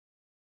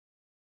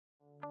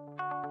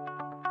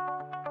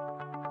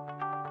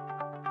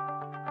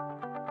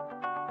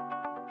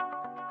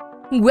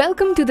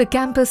Welcome to the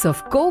campus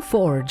of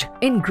Coforge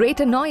in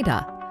Greater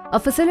Noida, a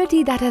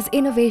facility that has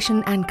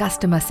innovation and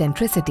customer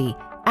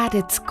centricity at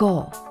its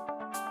core.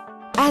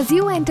 As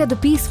you enter the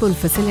peaceful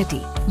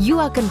facility, you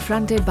are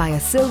confronted by a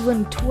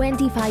sylvan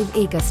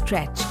 25-acre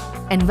stretch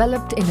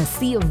enveloped in a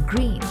sea of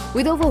green.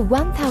 With over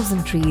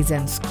 1,000 trees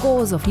and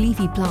scores of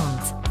leafy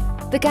plants,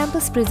 the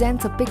campus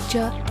presents a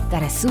picture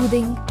that is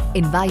soothing,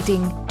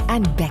 inviting,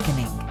 and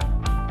beckoning.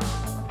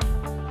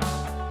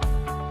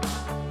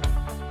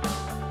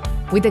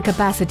 With a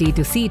capacity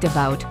to seat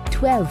about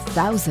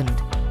 12,000,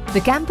 the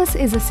campus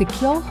is a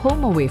secure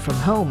home away from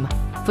home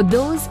for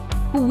those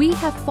who we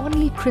have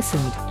fondly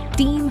christened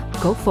Team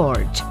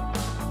Coforge.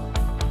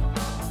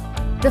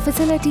 The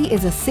facility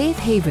is a safe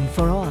haven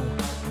for all,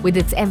 with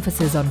its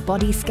emphasis on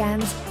body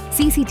scans,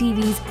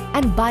 CCTVs,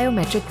 and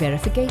biometric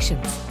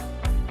verifications.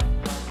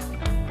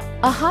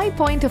 A high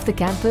point of the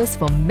campus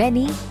for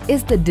many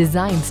is the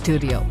Design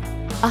Studio,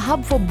 a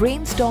hub for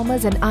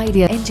brainstormers and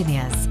idea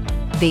engineers.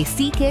 They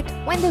seek it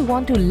when they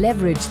want to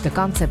leverage the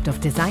concept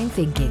of design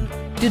thinking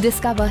to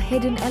discover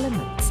hidden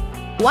elements.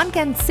 One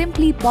can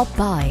simply pop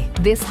by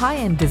this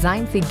high-end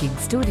design thinking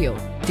studio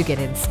to get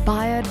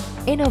inspired,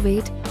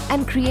 innovate,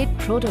 and create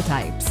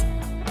prototypes.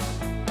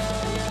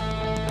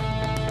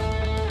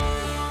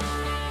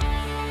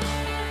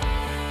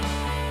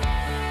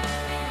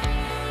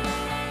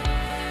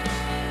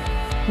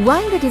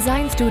 While the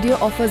Design Studio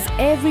offers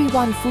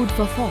everyone food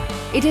for thought,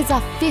 it is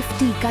our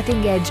 50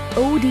 cutting-edge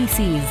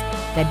ODCs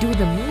that do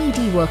the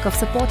meaty work of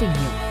supporting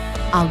you,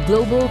 our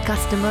global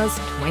customers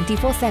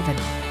 24/7.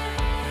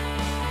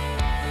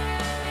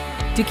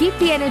 To keep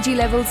the energy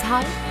levels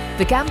high,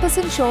 the campus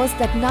ensures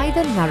that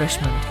neither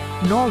nourishment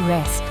nor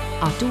rest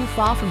are too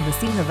far from the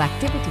scene of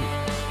activity.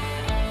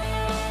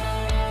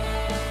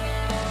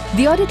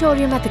 The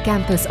auditorium at the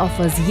campus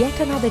offers yet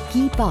another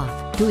key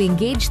path to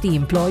engage the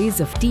employees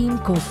of Team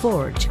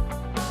Coforge.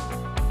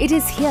 It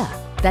is here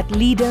that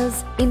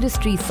leaders,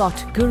 industry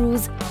thought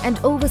gurus, and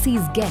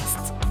overseas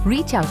guests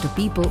reach out to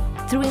people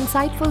through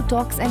insightful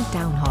talks and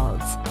town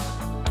halls.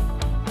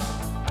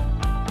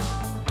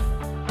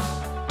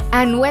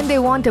 And when they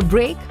want a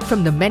break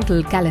from the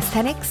mental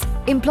calisthenics,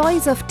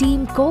 employees of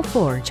Team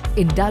Coforge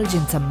indulge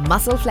in some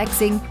muscle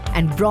flexing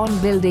and brawn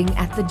building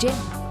at the gym.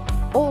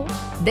 Or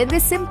then they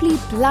simply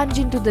plunge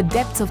into the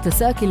depths of the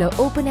circular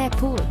open-air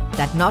pool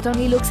that not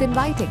only looks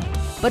inviting,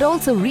 but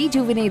also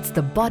rejuvenates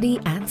the body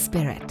and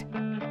spirit.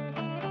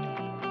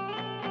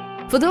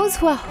 For those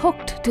who are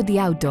hooked to the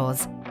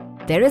outdoors,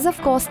 there is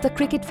of course the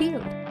cricket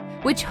field,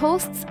 which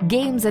hosts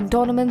games and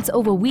tournaments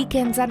over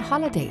weekends and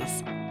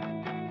holidays.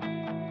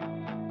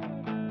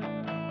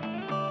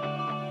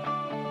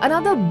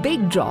 Another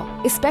big draw,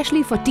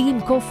 especially for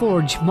Team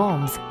Coforge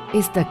moms,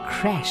 is the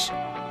Creche,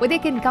 where they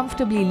can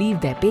comfortably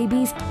leave their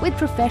babies with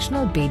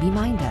professional baby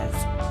minders.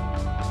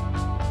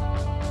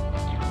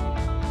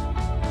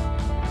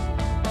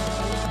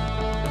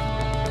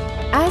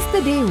 As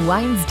the day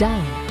winds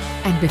down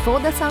and before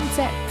the sun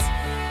sets,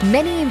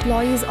 many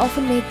employees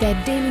often make their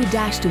daily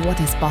dash to what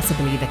is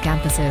possibly the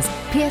campus's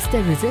pièce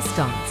de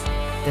résistance,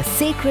 the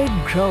sacred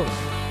grove.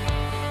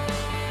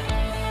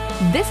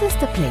 This is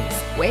the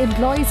place where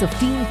employees of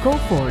Team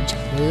Coforge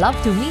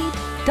love to meet,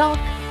 talk,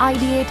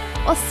 ideate,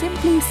 or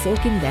simply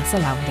soak in their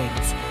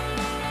surroundings.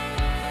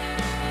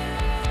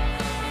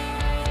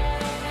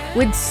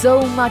 With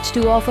so much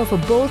to offer for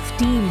both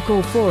Team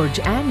Coforge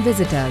and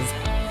visitors,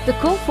 the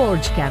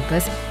Coforge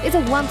campus is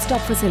a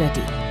one-stop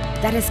facility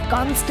that is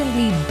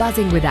constantly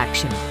buzzing with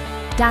action.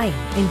 Time,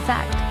 in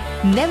fact,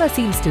 never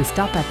seems to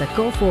stop at the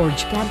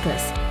Coforge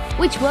campus,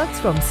 which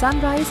works from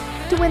sunrise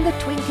to when the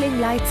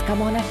twinkling lights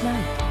come on at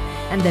night,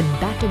 and then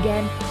back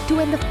again to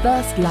when the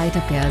first light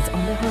appears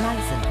on the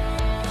horizon.